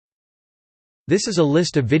This is a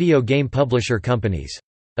list of video game publisher companies.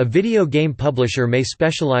 A video game publisher may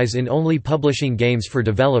specialize in only publishing games for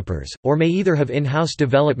developers, or may either have in-house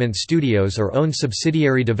development studios or own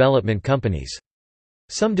subsidiary development companies.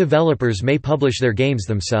 Some developers may publish their games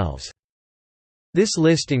themselves. This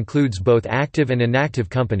list includes both active and inactive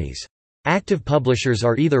companies. Active publishers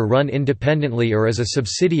are either run independently or as a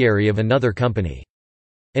subsidiary of another company.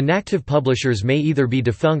 Inactive publishers may either be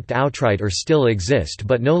defunct outright or still exist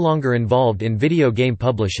but no longer involved in video game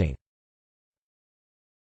publishing.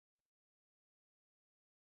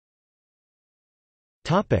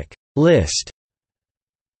 List.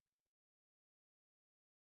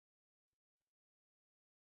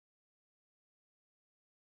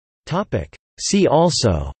 See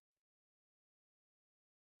also: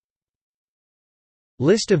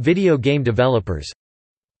 List of video game developers,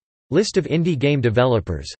 List of indie game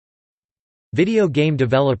developers, Video game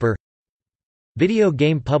developer, Video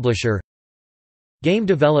game publisher, Game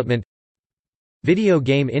development, Video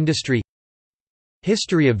game industry,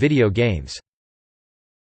 History of video games.